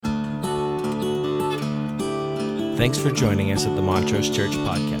Thanks for joining us at the Montrose Church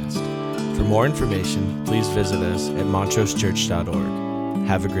Podcast. For more information, please visit us at montrosechurch.org.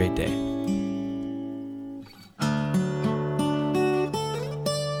 Have a great day.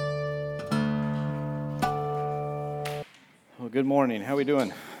 Well, good morning. How are we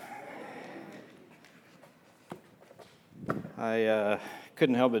doing? I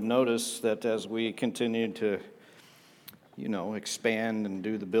couldn't help but notice that as we continue to, expand and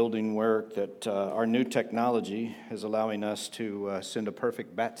do the building work, that our new technology is allowing us to send a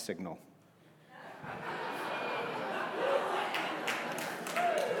perfect bat signal.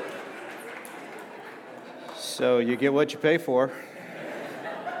 So you get what you pay for.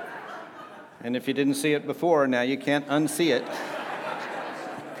 And if you didn't see it before, now you can't unsee it.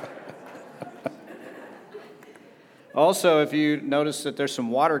 Also, if you notice that there's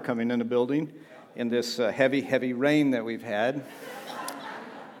some water coming in the building in this heavy rain that we've had,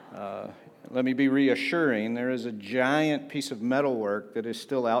 let me be reassuring, there is a giant piece of metalwork that is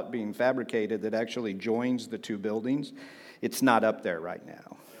still out being fabricated that actually joins the two buildings. It's not up there right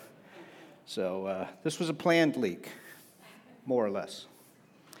now. So this was a planned leak, more or less.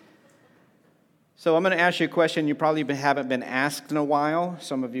 So I'm going to ask you a question you probably haven't been asked in a while.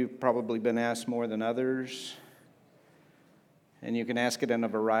 Some of you have probably been asked more than others. And you can ask it in a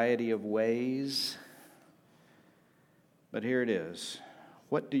variety of ways. But here it is.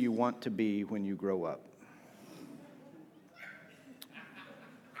 What do you want to be when you grow up?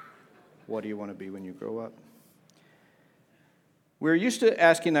 What do you want to be when you grow up? We're used to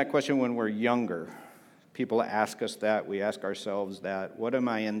asking that question when we're younger. People ask us that. We ask ourselves that. What am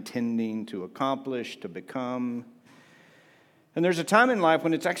I intending to accomplish, to become? And there's a time in life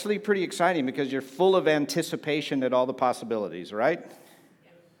when it's actually pretty exciting because you're full of anticipation at all the possibilities, right?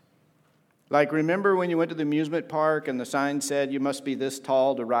 Like, remember when you went to the amusement park and the sign said you must be this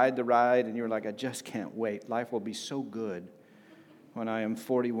tall to ride the ride, and you were like, I just can't wait. Life will be so good when I am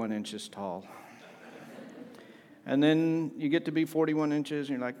 41 inches tall. And then you get to be 41 inches,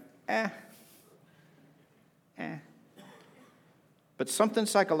 and you're like, But something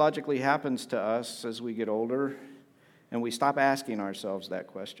psychologically happens to us as we get older, and we stop asking ourselves that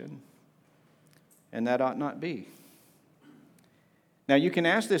question. And that ought not be. Now, you can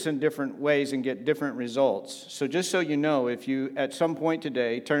ask this in different ways and get different results. So just so you know, if you at some point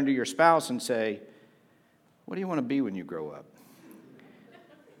today turn to your spouse and say, what do you want to be when you grow up?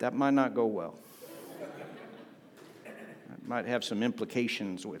 That might not go well. It might have some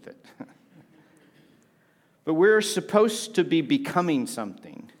implications with it. But we're supposed to be becoming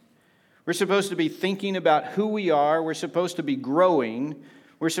something. We're supposed to be thinking about who we are. We're supposed to be growing.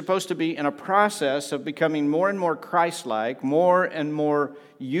 We're supposed to be in a process of becoming more and more Christ-like, more and more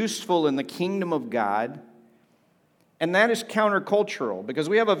useful in the kingdom of God. And that is countercultural because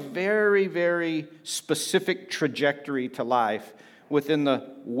we have a very, very specific trajectory to life within the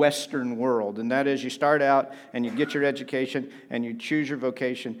Western world. And that is you start out and you get your education and you choose your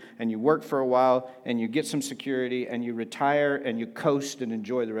vocation and you work for a while and you get some security and you retire and you coast and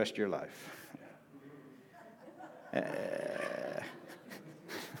enjoy the rest of your life.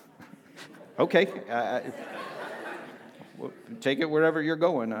 Okay. Take it wherever you're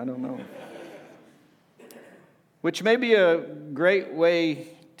going. I don't know. Which may be a great way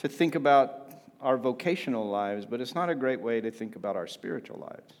to think about our vocational lives, but it's not a great way to think about our spiritual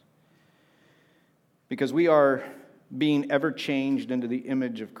lives. Because we are being ever changed into the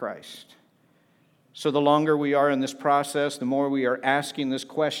image of Christ. So the longer we are in this process, the more we are asking this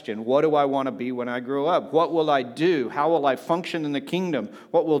question, what do I want to be when I grow up? What will I do? How will I function in the kingdom?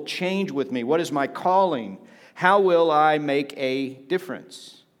 What will change with me? What is my calling? How will I make a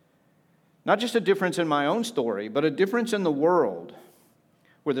difference? Not just a difference in my own story, but a difference in the world.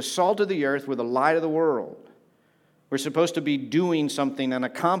 We're the salt of the earth. We're the light of the world. We're supposed to be doing something and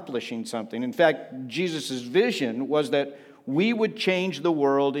accomplishing something. In fact, Jesus' vision was that we would change the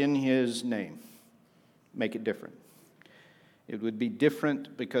world in His name. Make it different. It would be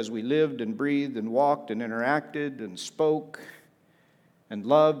different because we lived and breathed and walked and interacted and spoke and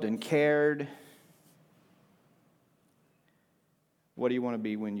loved and cared. What do you want to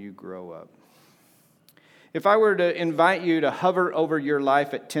be when you grow up? If I were to invite you to hover over your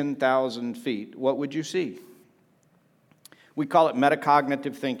life at 10,000 feet, what would you see? We call it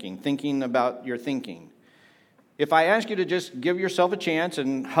metacognitive thinking, thinking about your thinking. If I ask you to just give yourself a chance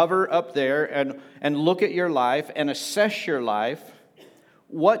and hover up there and look at your life and assess your life,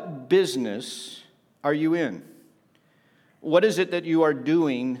 what business are you in? What is it that you are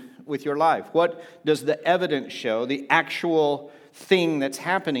doing with your life? What does the evidence show, the actual thing that's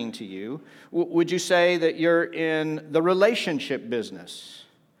happening to you? Would you say that you're in the relationship business?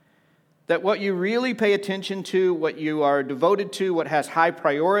 That what you really pay attention to, what you are devoted to, what has high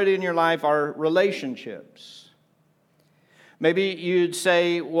priority in your life are relationships. Maybe you'd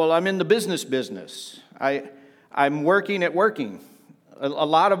say, well, I'm in the business. I'm working at working. A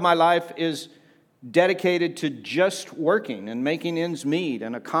lot of my life is dedicated to just working and making ends meet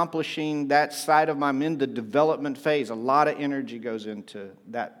and accomplishing that side of I'm in the development phase. A lot of energy goes into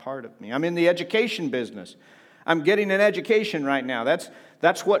that part of me. I'm in the education business. I'm getting an education right now.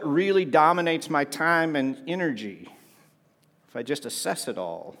 That's what really dominates my time and energy, if I just assess it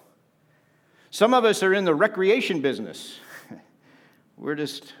all. Some of us are in the recreation business. We're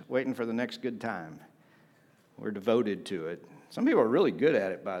just waiting for the next good time. We're devoted to it. Some people are really good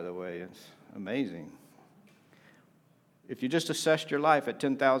at it, by the way. It's amazing. If you just assessed your life at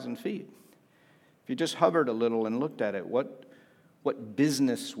 10,000 feet, if you just hovered a little and looked at it, what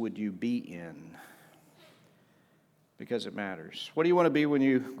business would you be in? Because it matters. What do you want to be when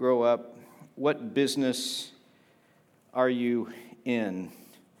you grow up? What business are you in?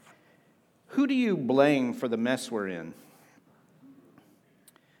 Who do you blame for the mess we're in?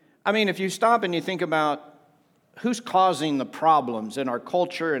 I mean, if you stop and you think about who's causing the problems in our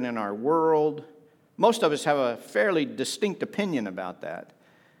culture and in our world, most of us have a fairly distinct opinion about that.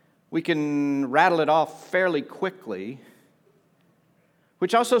 We can rattle it off fairly quickly,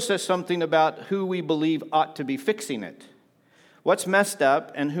 which also says something about who we believe ought to be fixing it. What's messed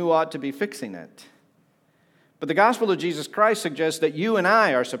up and who ought to be fixing it. But the gospel of Jesus Christ suggests that you and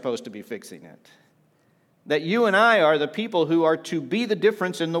I are supposed to be fixing it. That you and I are the people who are to be the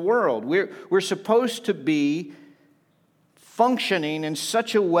difference in the world. We're supposed to be functioning in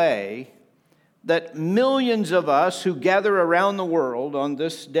such a way that millions of us who gather around the world on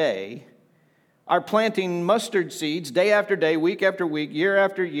this day are planting mustard seeds day after day, week after week, year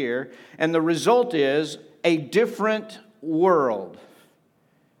after year, and the result is a different world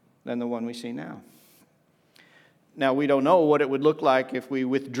than the one we see now. Now, we don't know what it would look like if we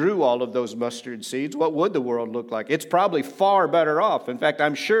withdrew all of those mustard seeds. What would the world look like? It's probably far better off. In fact,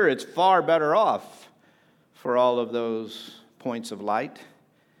 I'm sure it's far better off for all of those points of light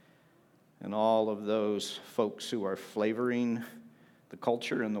and all of those folks who are flavoring the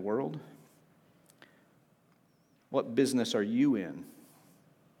culture and the world. What business are you in?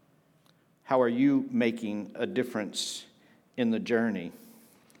 How are you making a difference in the journey?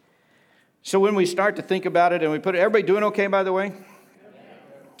 So when we start to think about it and we put it, everybody doing okay, by the way?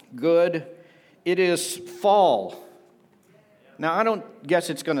 Good. It is fall. Now, I don't guess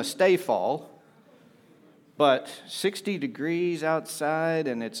it's going to stay fall, but 60 degrees outside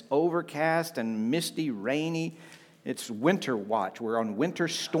and it's overcast and misty, rainy. It's winter watch. We're on winter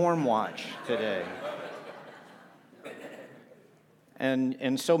storm watch today.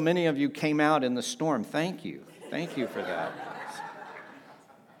 And so many of you came out in the storm. Thank you. Thank you for that.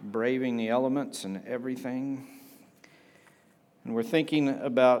 Braving the elements and everything. And we're thinking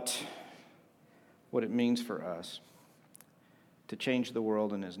about what it means for us to change the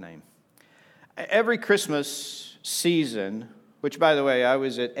world in His name. Every Christmas season, which, by the way, I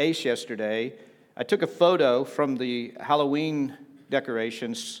was at Ace yesterday, I took a photo from the Halloween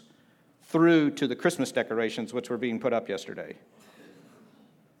decorations through to the Christmas decorations, which were being put up yesterday.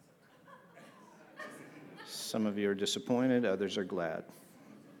 Some of you are disappointed, others are glad.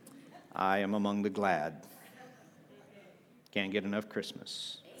 I am among the glad. Can't get enough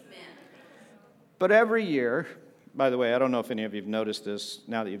Christmas. Amen. But every year, by the way, I don't know if any of you have noticed this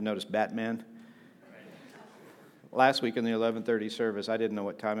now that you've noticed Batman. Last week in the 11:30 service, I didn't know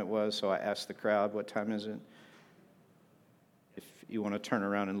what time it was, so I asked the crowd, what time is it? If you want to turn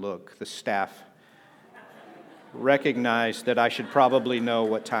around and look, the staff recognized that I should probably know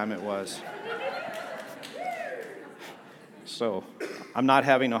what time it was. So I'm not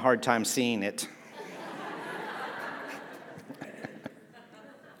having a hard time seeing it.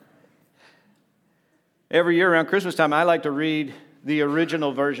 Every year around Christmas time, I like to read the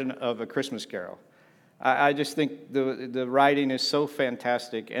original version of A Christmas Carol. I just think the writing is so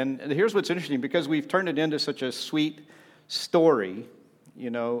fantastic. And here's what's interesting, because we've turned it into such a sweet story,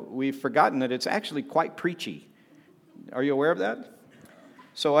 we've forgotten that it's actually quite preachy. Are you aware of that?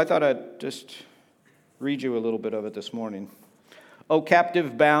 So I thought I'd just read you a little bit of it this morning. "O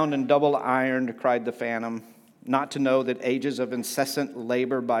captive bound and double ironed," cried the phantom, "not to know that ages of incessant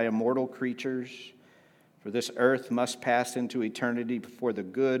labor by immortal creatures, for this earth must pass into eternity before the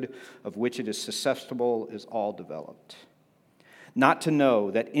good of which it is susceptible is all developed. Not to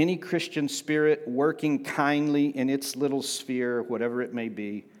know that any Christian spirit working kindly in its little sphere, whatever it may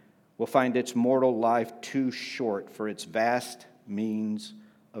be, will find its mortal life too short for its vast means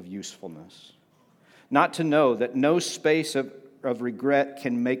of usefulness. Not to know that no space of of regret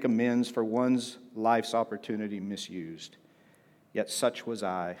can make amends for one's life's opportunity misused. Yet such was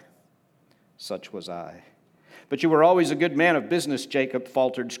I. Such was I. But you were always a good man of business, Jacob,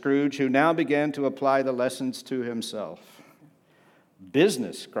 faltered Scrooge, who now began to apply the lessons to himself.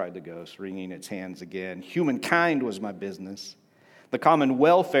 Business, cried the ghost, wringing its hands again. Humankind was my business. The common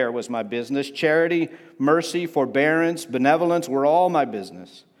welfare was my business. Charity, mercy, forbearance, benevolence were all my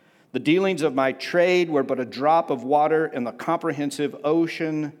business. The dealings of my trade were but a drop of water in the comprehensive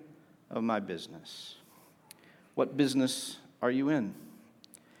ocean of my business. What business are you in?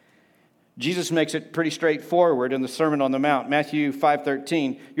 Jesus makes it pretty straightforward in the Sermon on the Mount. Matthew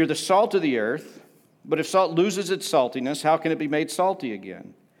 5:13, you're the salt of the earth, but if salt loses its saltiness, how can it be made salty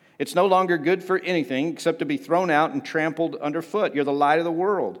again? It's no longer good for anything except to be thrown out and trampled underfoot. You're the light of the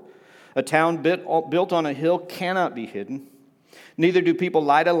world. A town built on a hill cannot be hidden. Neither do people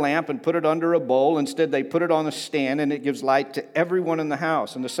light a lamp and put it under a bowl. Instead, they put it on a stand, and it gives light to everyone in the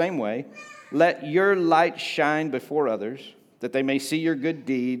house. In the same way, let your light shine before others, that they may see your good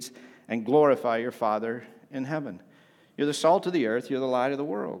deeds and glorify your Father in heaven. You're the salt of the earth. You're the light of the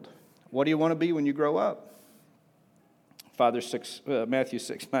world. What do you want to be when you grow up? Matthew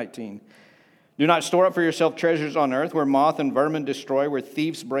 6:19. Do not store up for yourself treasures on earth, where moth and vermin destroy, where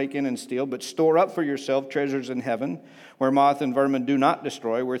thieves break in and steal, but store up for yourself treasures in heaven, where moth and vermin do not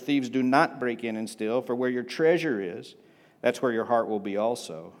destroy, where thieves do not break in and steal. For where your treasure is, that's where your heart will be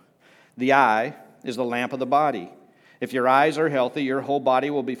also. The eye is the lamp of the body. If your eyes are healthy, your whole body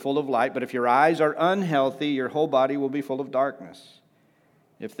will be full of light. But if your eyes are unhealthy, your whole body will be full of darkness.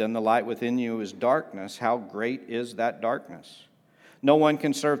 If then the light within you is darkness, how great is that darkness? No one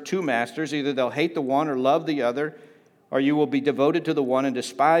can serve two masters. Either they'll hate the one or love the other, or you will be devoted to the one and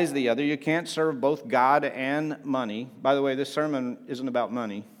despise the other. You can't serve both God and money. By the way, this sermon isn't about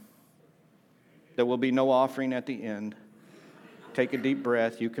money. There will be no offering at the end. Take a deep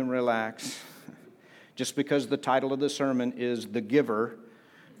breath. You can relax. Just because the title of the sermon is The Giver,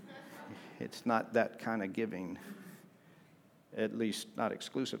 it's not that kind of giving. At least not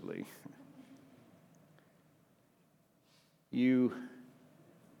exclusively. You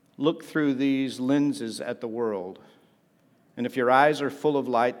look through these lenses at the world, and if your eyes are full of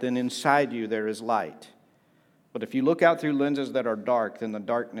light, then inside you there is light. But if you look out through lenses that are dark, then the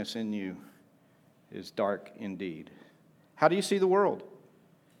darkness in you is dark indeed. How do you see the world?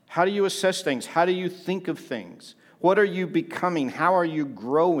 How do you assess things? How do you think of things? What are you becoming? How are you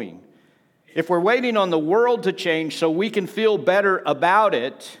growing? If we're waiting on the world to change so we can feel better about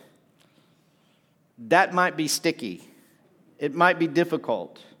it, that might be sticky. It might be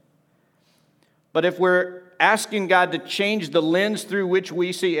difficult. But if we're asking God to change the lens through which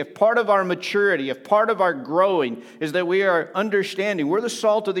we see, if part of our maturity, if part of our growing is that we are understanding, we're the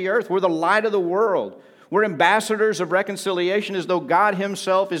salt of the earth, we're the light of the world, we're ambassadors of reconciliation as though God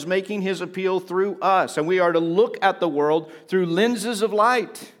Himself is making His appeal through us, and we are to look at the world through lenses of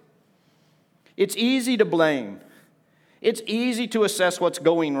light. It's easy to blame. It's easy to assess what's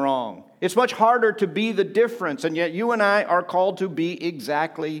going wrong. It's much harder to be the difference, and yet you and I are called to be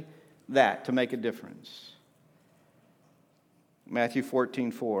exactly that, to make a difference. Matthew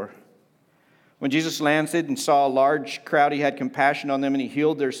 14:4. When Jesus landed and saw a large crowd, He had compassion on them and He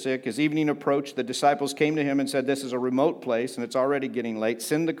healed their sick. As evening approached, the disciples came to Him and said, "This is a remote place and it's already getting late.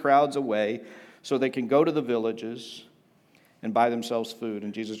 Send the crowds away so they can go to the villages and buy themselves food."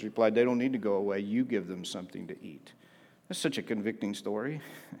 And Jesus replied, "They don't need to go away. You give them something to eat." That's such a convicting story.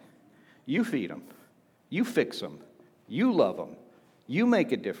 You feed them. You fix them. You love them. You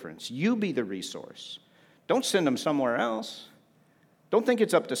make a difference. You be the resource. Don't send them somewhere else. Don't think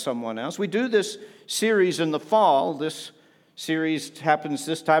it's up to someone else. We do this series in the fall. This series happens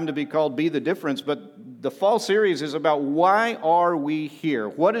this time to be called Be the Difference, but the fall series is about why are we here?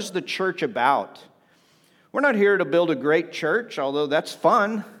 What is the church about? We're not here to build a great church, although that's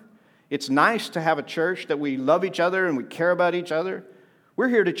fun. It's nice to have a church that we love each other and we care about each other. We're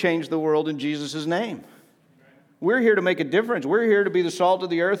here to change the world in Jesus' name. We're here to make a difference. We're here to be the salt of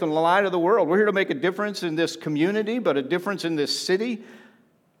the earth and the light of the world. We're here to make a difference in this community, but a difference in this city.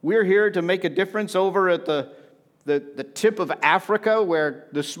 We're here to make a difference over at the tip of Africa, where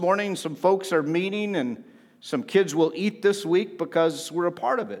this morning some folks are meeting and some kids will eat this week because we're a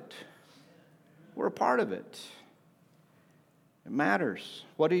part of it. We're a part of it. It matters.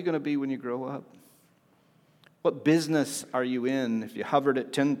 What are you going to be when you grow up? What business are you in? If you hovered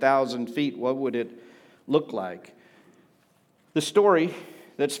at 10,000 feet, what would it look like? The story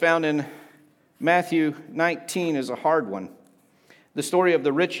that's found in Matthew 19 is a hard one. The story of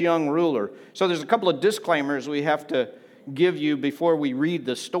the rich young ruler. So there's a couple of disclaimers we have to give you before we read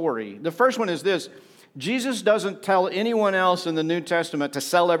the story. The first one is this. Jesus doesn't tell anyone else in the New Testament to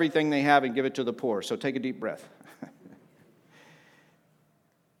sell everything they have and give it to the poor. So take a deep breath.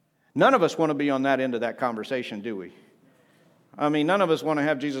 None of us want to be on that end of that conversation, do we? I mean, none of us want to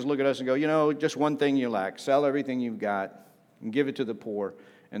have Jesus look at us and go, just one thing you lack. Sell everything you've got and give it to the poor,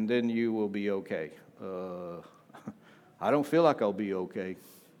 and then you will be okay. I don't feel like I'll be okay.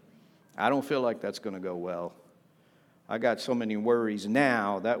 I don't feel like that's going to go well. I got so many worries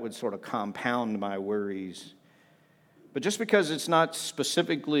now, that would sort of compound my worries. But just because it's not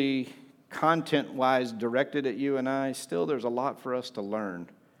specifically content-wise directed at you and I, still there's a lot for us to learn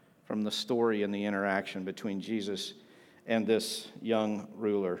from the story and the interaction between Jesus and this young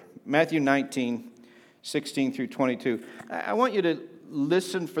ruler. Matthew 19, 16 through 22. I want you to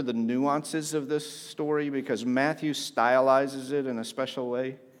listen for the nuances of this story because Matthew stylizes it in a special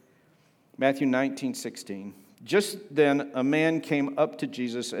way. Matthew 19, 16. Just then a man came up to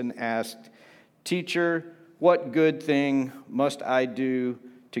Jesus and asked, "Teacher, what good thing must I do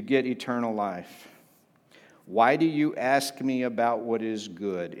to get eternal life? Why do you ask me about what is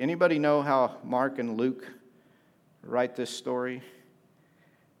good?" Anybody know how Mark and Luke write this story?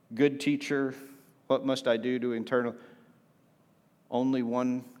 Good teacher, what must I do to eternal? Only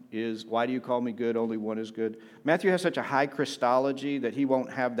one is, why do you call me good? Only one is good. Matthew has such a high Christology that he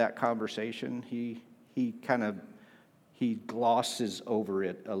won't have that conversation. He glosses over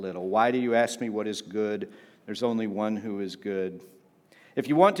it a little. Why do you ask me what is good? There's only one who is good. If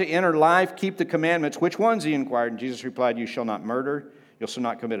you want to enter life, keep the commandments. Which ones? He inquired. And Jesus replied, you shall not murder. You shall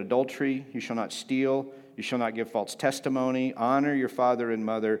not commit adultery. You shall not steal. You shall not give false testimony. Honor your father and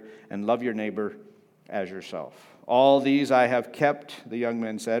mother, and love your neighbor as yourself. All these I have kept, the young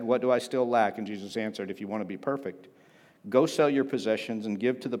man said. What do I still lack? And Jesus answered, if you want to be perfect, go sell your possessions and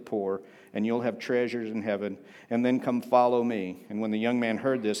give to the poor, and you'll have treasures in heaven, and then come follow me. And when the young man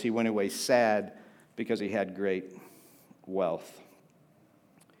heard this, he went away sad because he had great wealth.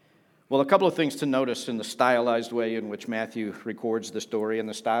 Well, a couple of things to notice in the stylized way in which Matthew records the story and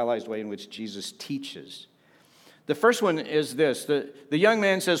the stylized way in which Jesus teaches. The first one is this. The young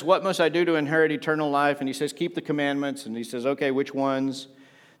man says, what must I do to inherit eternal life? And he says, keep the commandments. And he says, okay, which ones?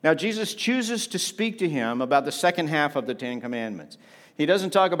 Now, Jesus chooses to speak to him about the second half of the Ten Commandments. He doesn't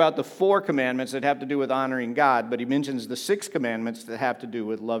talk about the 4 commandments that have to do with honoring God, but he mentions the 6 commandments that have to do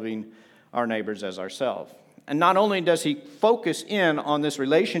with loving our neighbors as ourselves. And not only does he focus in on this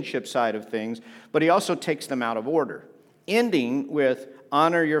relationship side of things, but he also takes them out of order, ending with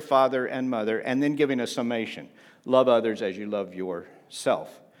honor your father and mother, and then giving a summation. Love others as you love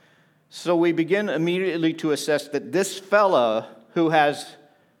yourself. So we begin immediately to assess that this fella who has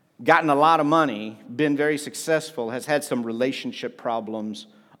gotten a lot of money, been very successful, has had some relationship problems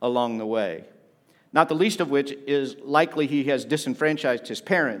along the way. Not the least of which is likely he has disenfranchised his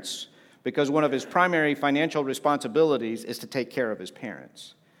parents, because one of his primary financial responsibilities is to take care of his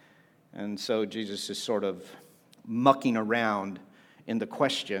parents. And so Jesus is sort of mucking around in the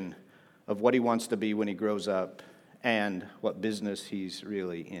question of what he wants to be when he grows up and what business he's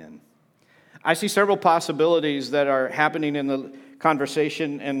really in. I see several possibilities that are happening in the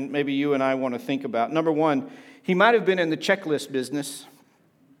conversation, and maybe you and I want to think about. Number one, he might have been in the checklist business.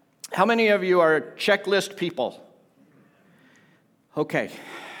 How many of you are checklist people? Okay.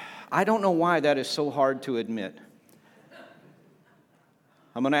 I don't know why that is so hard to admit.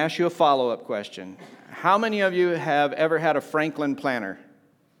 I'm going to ask you a follow-up question. How many of you have ever had a Franklin planner?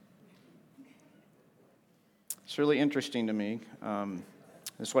 It's really interesting to me.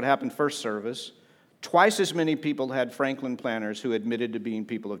 That's what happened first service. Twice as many people had Franklin planners who admitted to being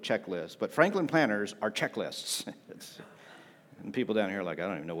people of checklists. But Franklin planners are checklists. And people down here are like, I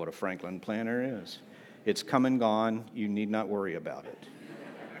don't even know what a Franklin planner is. It's come and gone. You need not worry about it.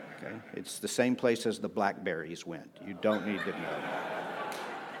 Okay? It's the same place as the Blackberries went. You don't need to know.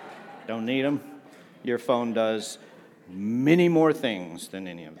 Don't need them. Your phone does many more things than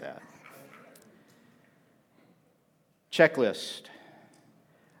any of that. Checklist.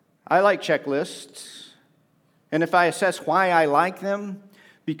 I like checklists. And if I assess why I like them,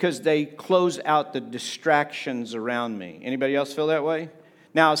 because they close out the distractions around me. Anybody else feel that way?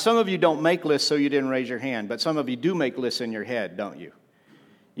 Now, some of you don't make lists, so you didn't raise your hand, but some of you do make lists in your head, don't you?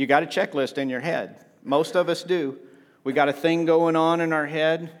 You got a checklist in your head. Most of us do. We got a thing going on in our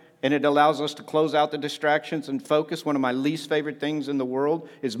head, and it allows us to close out the distractions and focus. One of my least favorite things in the world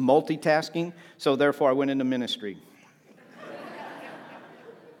is multitasking, so therefore I went into ministry.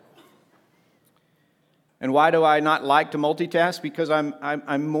 And why do I not like to multitask? Because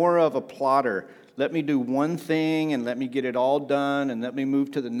I'm more of a plotter. Let me do one thing and let me get it all done and let me move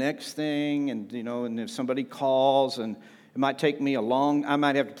to the next thing. And if somebody calls and It might take me I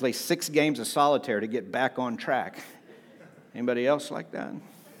might have to play 6 games of solitaire to get back on track. Anybody else like that?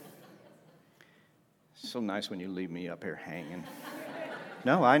 It's so nice when you leave me up here hanging.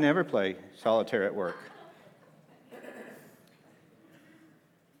 No, I never play solitaire at work.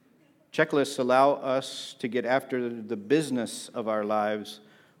 Checklists allow us to get after the business of our lives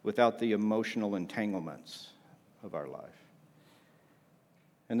without the emotional entanglements of our life.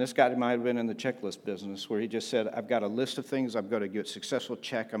 And this guy might have been in the checklist business where he just said, I've got a list of things I'm going to get successful,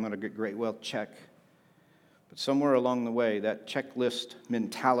 check. I'm going to get great wealth, check. But somewhere along the way, that checklist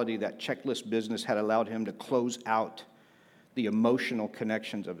mentality, that checklist business had allowed him to close out the emotional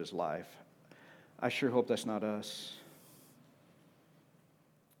connections of his life. I sure hope that's not us.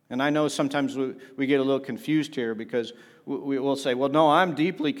 And I know sometimes we get a little confused here because we will say, well, no, I'm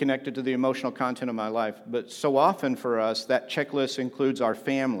deeply connected to the emotional content of my life. But so often for us, that checklist includes our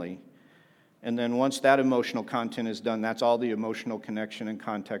family. And then once that emotional content is done, that's all the emotional connection and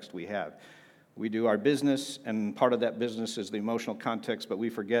context we have. We do our business, and part of that business is the emotional context, but we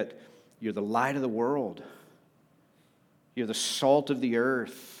forget you're the light of the world. You're the salt of the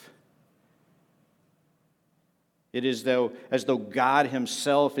earth. It is as though God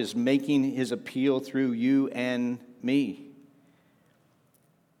himself is making his appeal through you and me.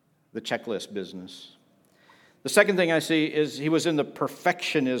 The checklist business. The second thing I see is he was in the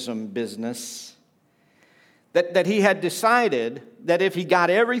perfectionism business. That he had decided that if he got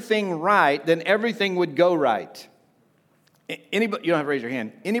everything right, then everything would go right. Anybody, you don't have to raise your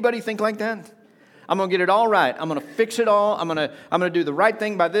hand. Anybody think like that? I'm going to get it all right. I'm going to fix it all. I'm going to do the right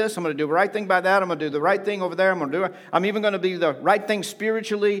thing by this. I'm going to do the right thing by that. I'm going to do the right thing over there. I'm even going to do the right thing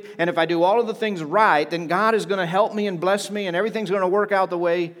spiritually. And if I do all of the things right, then God is going to help me and bless me, and everything's going to work out the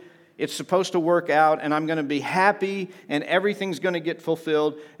way it's supposed to work out, and I'm going to be happy, and everything's going to get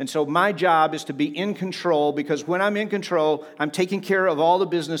fulfilled. And so my job is to be in control, because when I'm in control, I'm taking care of all the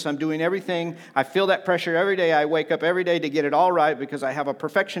business. I'm doing everything. I feel that pressure every day. I wake up every day to get it all right because I have a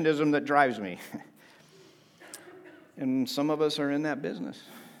perfectionism that drives me. And some of us are in that business.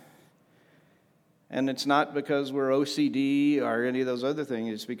 And it's not because we're OCD or any of those other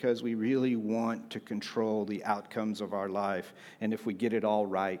things. It's because we really want to control the outcomes of our life. And if we get it all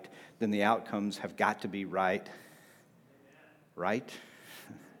right, then the outcomes have got to be right. Right?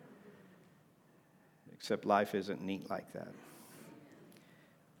 Except life isn't neat like that.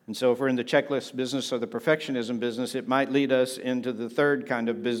 And so if we're in the checklist business or the perfectionism business, it might lead us into the third kind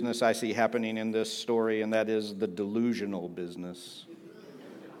of business I see happening in this story, and that is the delusional business.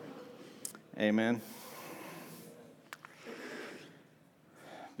 Amen.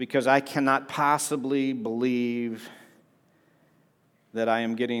 Because I cannot possibly believe that I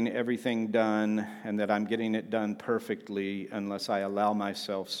am getting everything done and that I'm getting it done perfectly unless I allow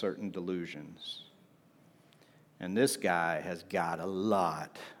myself certain delusions. And this guy has got a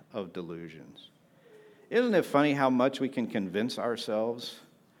lot of delusions. Isn't it funny how much we can convince ourselves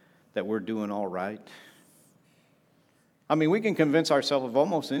that we're doing all right? I mean, we can convince ourselves of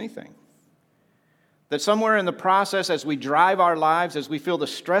almost anything. That somewhere in the process, as we drive our lives, as we feel the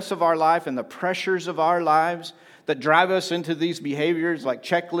stress of our life and the pressures of our lives that drive us into these behaviors like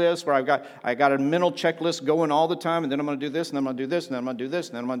checklists, where I got a mental checklist going all the time, and then I'm going to do this, and then I'm going to do this, and then I'm going to do this,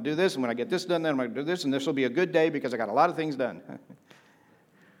 and then I'm going to do this, and when I get this done, then I'm going to do this, and this will be a good day because I got a lot of things done.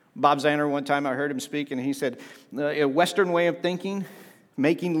 Bob Zanner, one time I heard him speak, and he said, a Western way of thinking,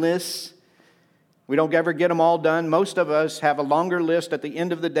 making lists, we don't ever get them all done. Most of us have a longer list at the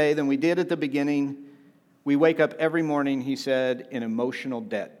end of the day than we did at the beginning. We wake up every morning, he said, in emotional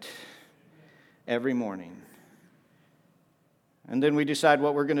debt. Every morning. And then we decide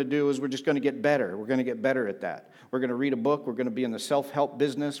what we're going to do is we're just going to get better. We're going to get better at that. We're going to read a book. We're going to be in the self-help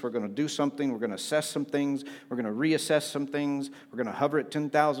business. We're going to do something. We're going to assess some things. We're going to reassess some things. We're going to hover at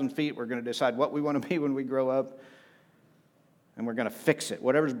 10,000 feet. We're going to decide what we want to be when we grow up. And we're going to fix it.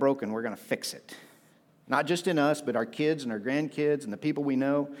 Whatever's broken, we're going to fix it. Not just in us, but our kids and our grandkids and the people we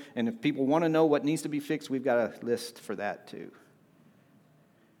know. And if people want to know what needs to be fixed, we've got a list for that too.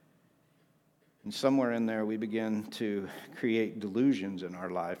 And somewhere in there, we begin to create delusions in our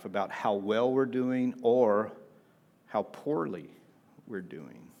life about how well we're doing or how poorly we're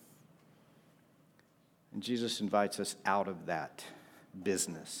doing. And Jesus invites us out of that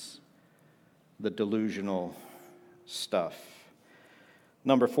business, the delusional stuff.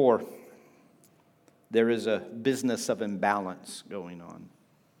 Number 4. There is a business of imbalance going on.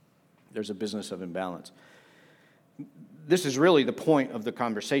 There's a business of imbalance. This is really the point of the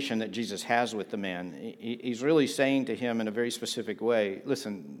conversation that Jesus has with the man. He's really saying to him in a very specific way,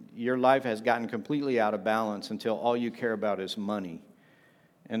 listen, your life has gotten completely out of balance until all you care about is money.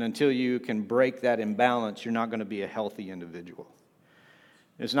 And until you can break that imbalance, you're not going to be a healthy individual.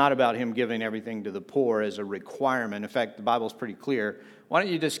 It's not about him giving everything to the poor as a requirement. In fact, the Bible's pretty clear. Why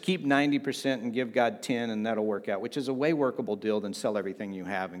don't you just keep 90% and give God 10 and that'll work out, which is a way workable deal than sell everything you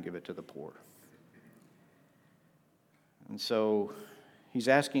have and give it to the poor. And so he's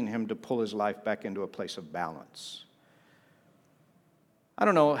asking him to pull his life back into a place of balance. I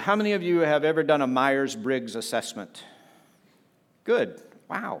don't know, how many of you have ever done a Myers-Briggs assessment? Good.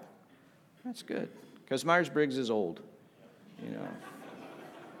 Wow. That's good. Because Myers-Briggs is old, you know.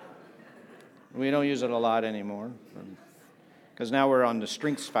 We don't use it a lot anymore. Because now we're on the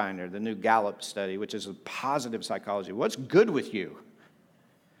Strengths Finder, the new Gallup study, which is a positive psychology. What's good with you?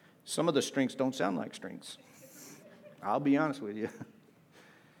 Some of the strengths don't sound like strengths. I'll be honest with you.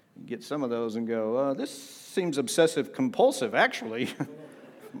 You get some of those and go, this seems obsessive compulsive. Actually,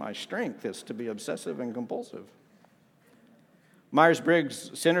 my strength is to be obsessive and compulsive.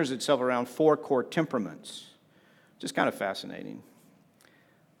 Myers-Briggs centers itself around 4 core temperaments, which is kind of fascinating.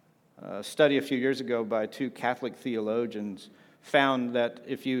 A study a few years ago by 2 Catholic theologians found that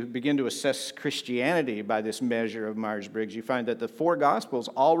if you begin to assess Christianity by this measure of Myers-Briggs, you find that the 4 Gospels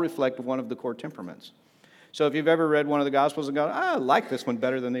all reflect one of the core temperaments. So if you've ever read one of the Gospels and gone, I like this one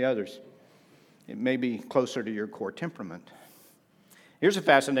better than the others, it may be closer to your core temperament. Here's a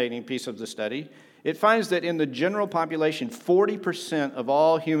fascinating piece of the study. It finds that in the general population, 40% of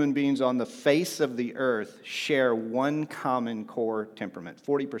all human beings on the face of the earth share one common core temperament,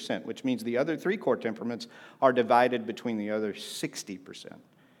 40%, which means the other 3 core temperaments are divided between the other 60%.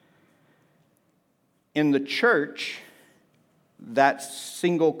 In the church, that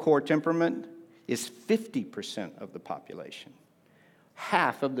single core temperament is 50% of the population.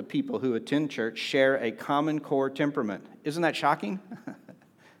 Half of the people who attend church share a common core temperament. Isn't that shocking?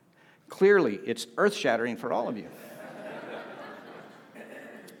 Clearly, it's earth-shattering for all of you.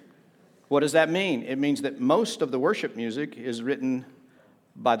 What does that mean? It means that most of the worship music is written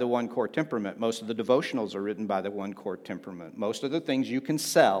by the one core temperament. Most of the devotionals are written by the one core temperament. Most of the things you can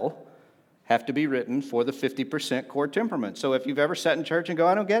sell have to be written for the 50% core temperament. So if you've ever sat in church and go,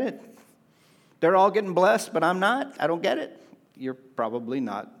 I don't get it. They're all getting blessed, but I'm not. I don't get it. You're probably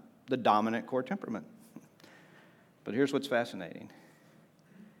not the dominant core temperament. But here's what's fascinating.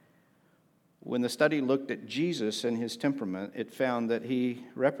 When the study looked at Jesus and his temperament, it found that he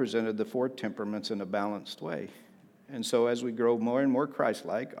represented the 4 temperaments in a balanced way. And so as we grow more and more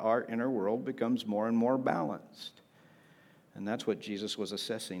Christ-like, our inner world becomes more and more balanced. And that's what Jesus was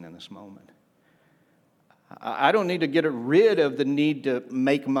assessing in this moment. I don't need to get rid of the need to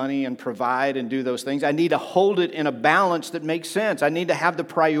make money and provide and do those things. I need to hold it in a balance that makes sense. I need to have the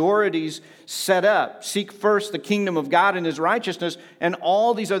priorities set up. Seek first the kingdom of God and his righteousness, and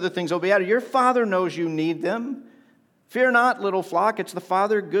all these other things will be added. Your Father knows you need them. Fear not, little flock. It's the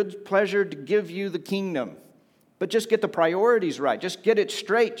Father's good pleasure to give you the kingdom. But just get the priorities right. Just get it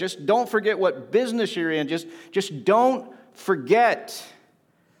straight. Just don't forget what business you're in. Just don't forget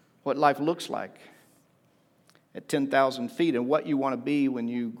what life looks like at 10,000 feet and what you want to be when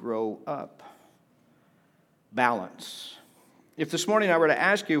you grow up. Balance. If this morning I were to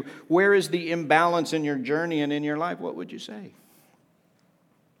ask you, where is the imbalance in your journey and in your life, what would you say?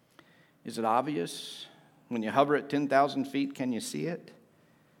 Is it obvious? When you hover at 10,000 feet, can you see it?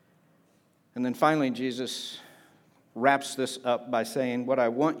 And then finally, Jesus wraps this up by saying, what I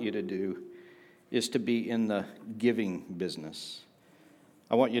want you to do is to be in the giving business.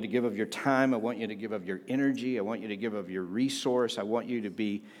 I want you to give of your time. I want you to give of your energy. I want you to give of your resource. I want you to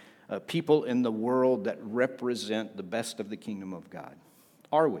be people in the world that represent the best of the kingdom of God.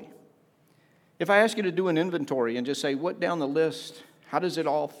 Are we? If I ask you to do an inventory and just say, what down the list, how does it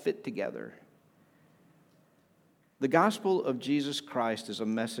all fit together? The gospel of Jesus Christ is a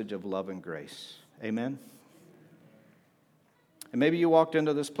message of love and grace. Amen? And maybe you walked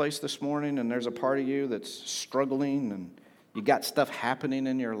into this place this morning and there's a part of you that's struggling and you got stuff happening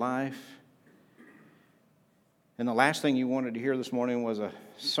in your life. And the last thing you wanted to hear this morning was a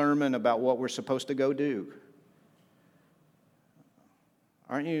sermon about what we're supposed to go do.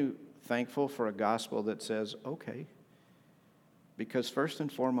 Aren't you thankful for a gospel that says, okay, because first and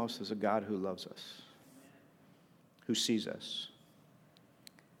foremost is a God who loves us, who sees us.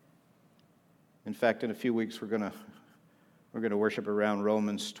 In fact, in a few weeks, we're going to worship around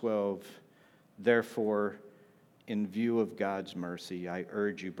Romans 12. Therefore, in view of God's mercy, I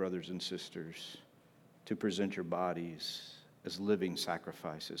urge you, brothers and sisters, to present your bodies as living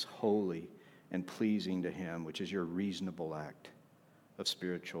sacrifices, holy and pleasing to Him, which is your reasonable act of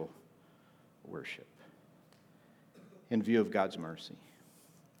spiritual worship. In view of God's mercy.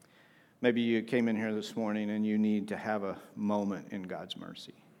 Maybe you came in here this morning and you need to have a moment in God's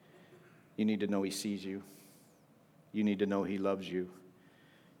mercy. You need to know He sees you. You need to know He loves you.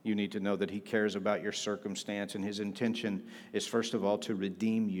 You need to know that He cares about your circumstance, and His intention is, first of all, to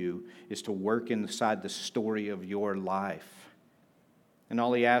redeem you, is to work inside the story of your life. And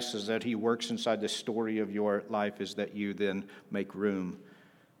all He asks is that He works inside the story of your life is that you then make room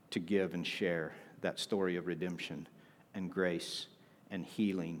to give and share that story of redemption and grace and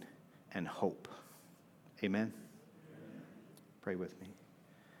healing and hope. Amen? Pray with me.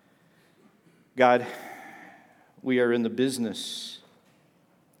 God, we are in the business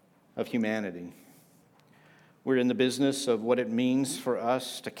of humanity. We're in the business of what it means for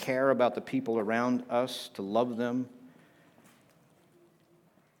us to care about the people around us, to love them.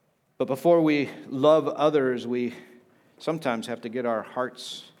 But before we love others, we sometimes have to get our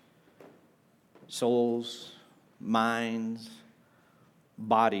hearts, souls, minds,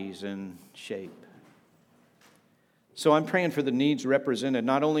 bodies in shape. So I'm praying for the needs represented,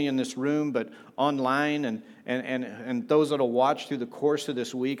 not only in this room, but online and those that will watch through the course of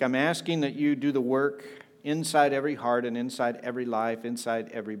this week. I'm asking that you do the work inside every heart and inside every life,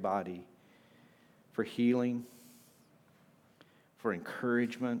 inside every body, for healing, for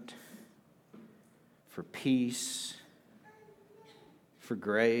encouragement, for peace, for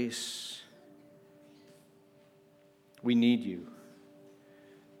grace. We need you.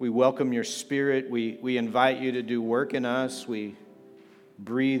 We welcome your Spirit. We invite you to do work in us. We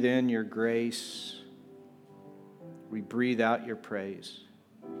breathe in your grace. We breathe out your praise.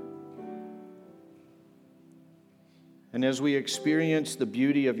 And as we experience the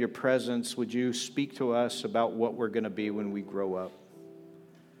beauty of your presence, would you speak to us about what we're going to be when we grow up?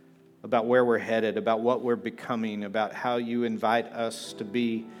 About where we're headed, about what we're becoming, about how you invite us to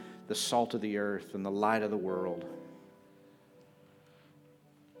be the salt of the earth and the light of the world.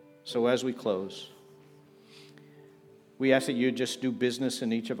 So as we close, we ask that you'd just do business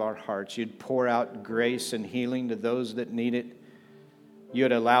in each of our hearts. You'd pour out grace and healing to those that need it.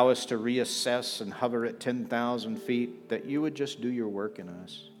 You'd allow us to reassess and hover at 10,000 feet, that you would just do your work in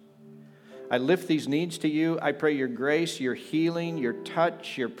us. I lift these needs to you. I pray your grace, your healing, your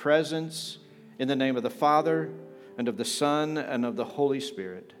touch, your presence, in the name of the Father, and of the Son, and of the Holy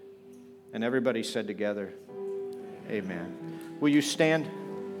Spirit. And everybody said together, amen. Will you stand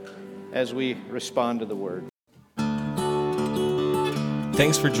as we respond to the word?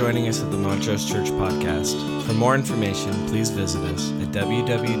 Thanks for joining us at the Montrose Church Podcast. For more information, please visit us at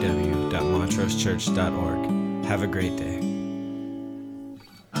www.montrosechurch.org. Have a great day.